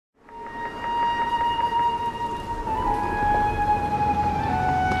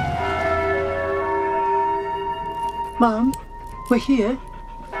Mum, we're here.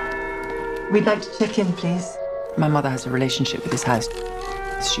 We'd like to check in, please. My mother has a relationship with this house.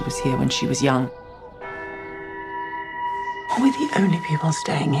 She was here when she was young. Are we the only people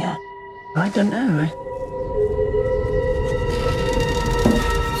staying here? I don't know.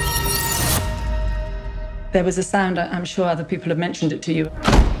 There was a sound, I'm sure other people have mentioned it to you.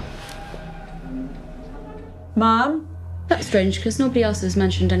 Mum? That's strange, because nobody else has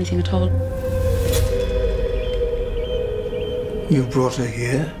mentioned anything at all. You brought her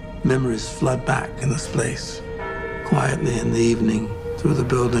here? Memories flood back in this place. Quietly in the evening, through the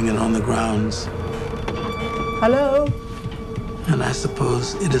building and on the grounds. Hello? And I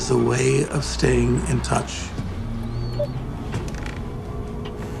suppose it is a way of staying in touch.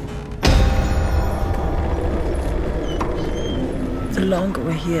 The longer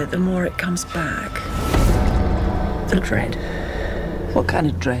we're here, the more it comes back. The dread. What kind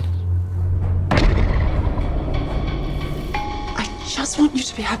of dread? I just want you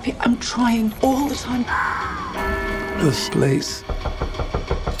to be happy. I'm trying all the time. This place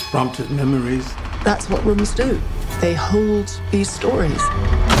prompted memories. That's what rooms do. They hold these stories.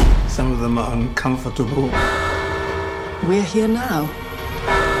 Some of them are uncomfortable. We're here now.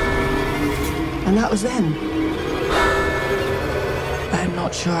 And that was then. I'm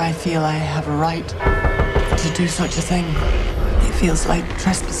not sure I feel I have a right to do such a thing. It feels like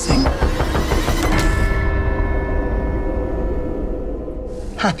trespassing.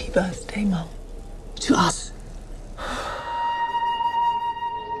 Happy birthday, Mum. To us.